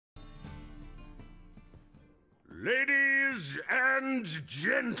Ladies and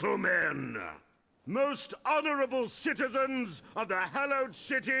gentlemen, most honorable citizens of the hallowed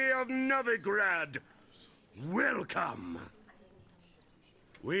city of Novigrad, welcome.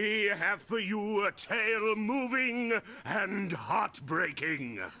 We have for you a tale moving and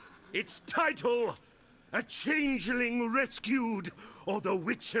heartbreaking. Its title, A Changeling Rescued, or the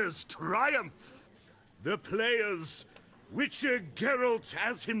Witcher's Triumph. The players, Witcher Geralt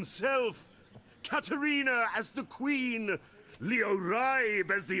as himself, Katarina as the Queen, Leo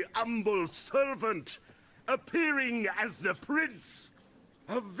Raib as the humble servant, appearing as the Prince,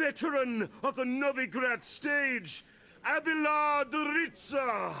 a veteran of the Novigrad stage, Abelard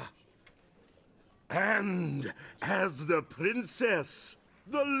Ritza, and as the Princess,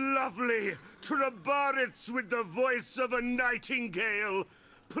 the lovely Trabaritz with the voice of a nightingale,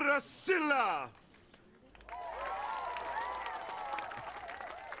 Priscilla.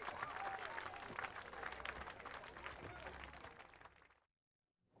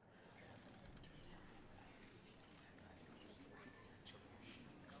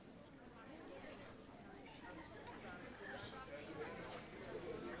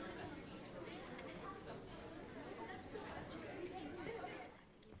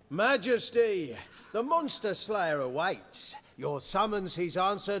 Majesty, the monster slayer awaits. Your summons he's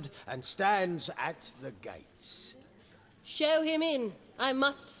answered and stands at the gates. Show him in. I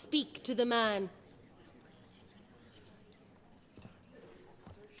must speak to the man.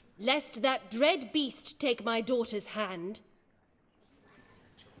 Lest that dread beast take my daughter's hand.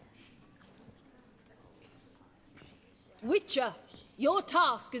 Witcher, your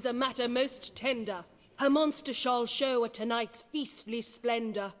task is a matter most tender. Her monster shall show at tonight's feastly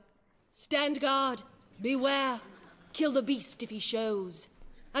splendor. Stand guard, beware, kill the beast if he shows,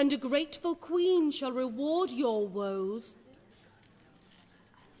 and a grateful queen shall reward your woes.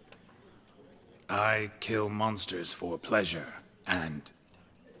 I kill monsters for pleasure, and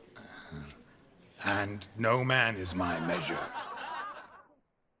no man is my measure.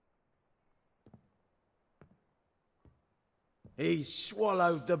 He's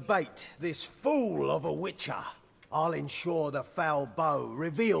swallowed the bait, this fool of a witcher. I'll ensure the foul bow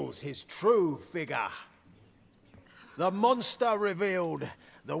reveals his true figure. The monster revealed,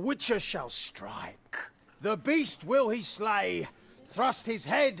 the witcher shall strike. The beast will he slay, thrust his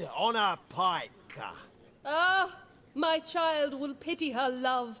head on a pike. Ah, my child will pity her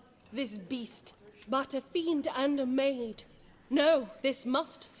love, this beast, but a fiend and a maid. No, this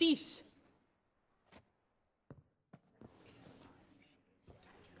must cease.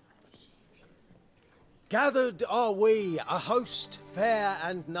 Gathered are we, a host fair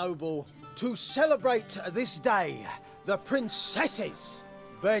and noble, to celebrate this day, the princess's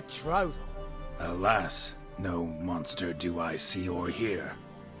betrothal. Alas, no monster do I see or hear.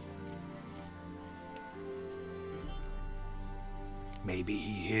 Maybe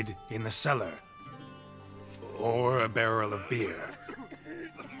he hid in the cellar, or a barrel of beer.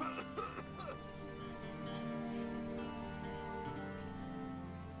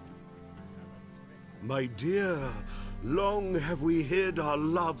 My dear, long have we hid our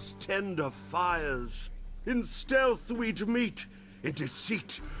love's tender fires. In stealth we'd meet, in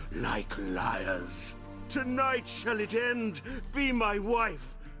deceit like liars. Tonight shall it end, be my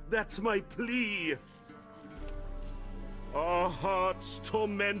wife, that's my plea. Our hearts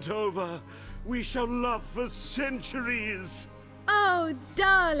torment over, we shall love for centuries. Oh,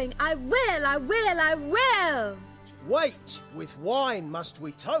 darling, I will! Wait, with wine must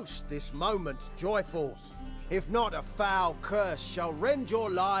we toast this moment joyful. If not, a foul curse shall rend your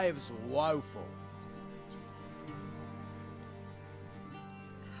lives woeful.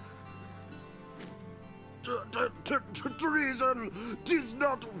 Treason, 'tis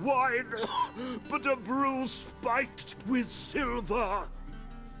not wine, but a brew spiked with silver.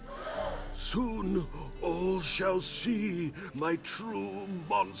 Soon all shall see my true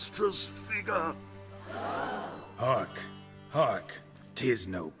monstrous figure. Hark, hark, 'tis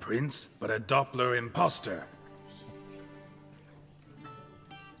no prince, but a Doppler impostor.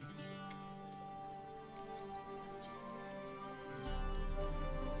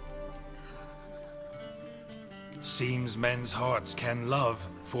 Seems men's hearts can love,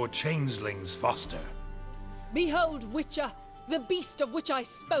 for changelings foster. Behold, Witcher, the beast of which I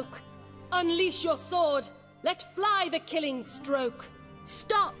spoke. Unleash your sword, let fly the killing stroke.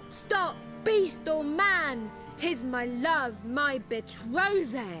 Stop, beast or man! 'Tis my love, my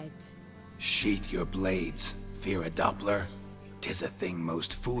betrothed. Sheath your blades, fear a Doppler. 'Tis a thing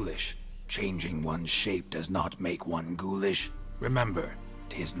most foolish. Changing one's shape does not make one ghoulish. Remember,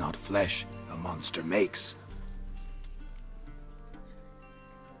 'tis not flesh a monster makes.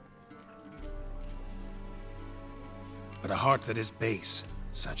 but a heart that is base,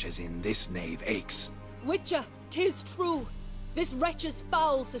 such as in this knave aches. Witcher, 'tis true. This wretch's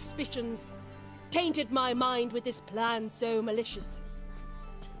foul suspicions tainted my mind with this plan so malicious.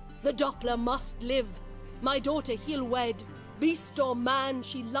 The Doppler must live. My daughter he'll wed. Beast or man,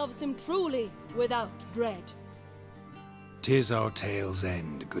 she loves him truly, without dread. 'Tis our tale's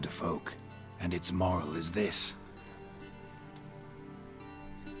end, good folk, and its moral is this.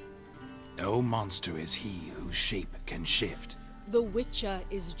 No monster is he whose shape can shift. The Witcher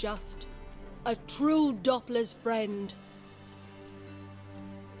is just a true Doppler's friend.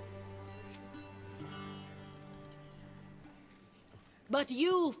 But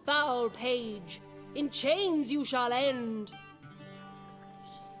you, foul page, in chains you shall end.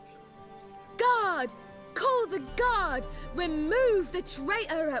 Guard! Call the guard! Remove the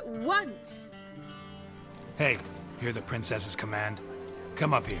traitor at once! Hey, hear the princess's command?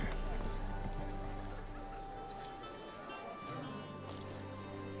 Come up here.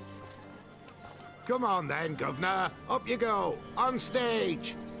 Come on then, Governor. Up you go. On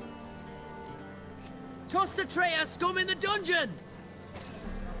stage. Toss the traitor scum in the dungeon!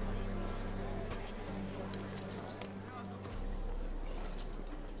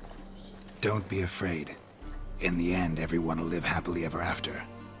 Don't be afraid. In the end, everyone will live happily ever after.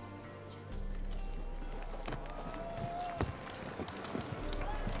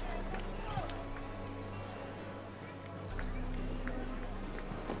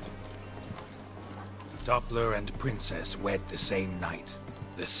 Doppler and princess wed the same night.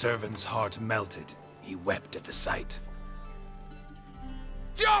 The servant's heart melted. He wept at the sight.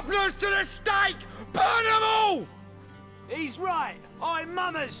 Dopplers to the stake! Burn them all! He's right! I'm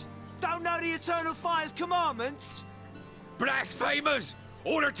mummers! Don't know the Eternal Fire's commandments? Blasphemers!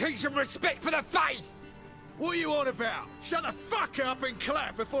 Ought to teach them respect for the faith! What are you on about? Shut the fuck up and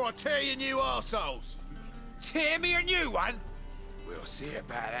clap before I tear you new arseholes! Tear me a new one? We'll see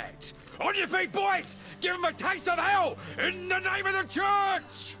about that. On your feet, boys! Give them a taste of hell in the name of the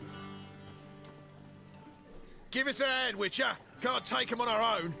church! Give us a hand, Witcher. Can't take them on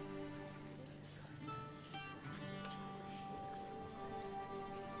our own.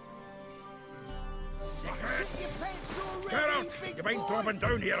 Get out! You ain't dropping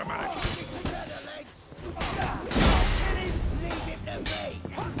down here a minute. Leave it to me!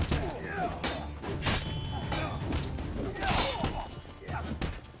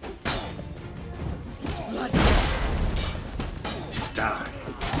 Die!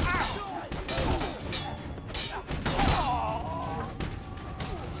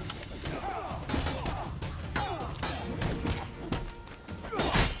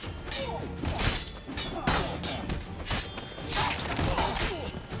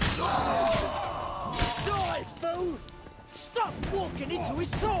 Stop walking into his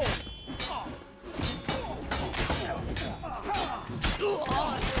sword!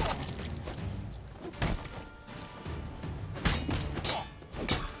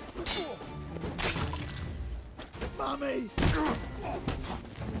 Mummy!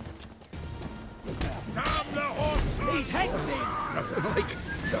 Damn the horse! He's hexing! Nothing like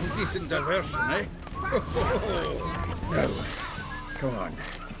some decent diversion, eh? Now, come on.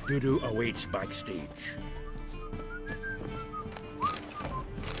 Dudu awaits backstage.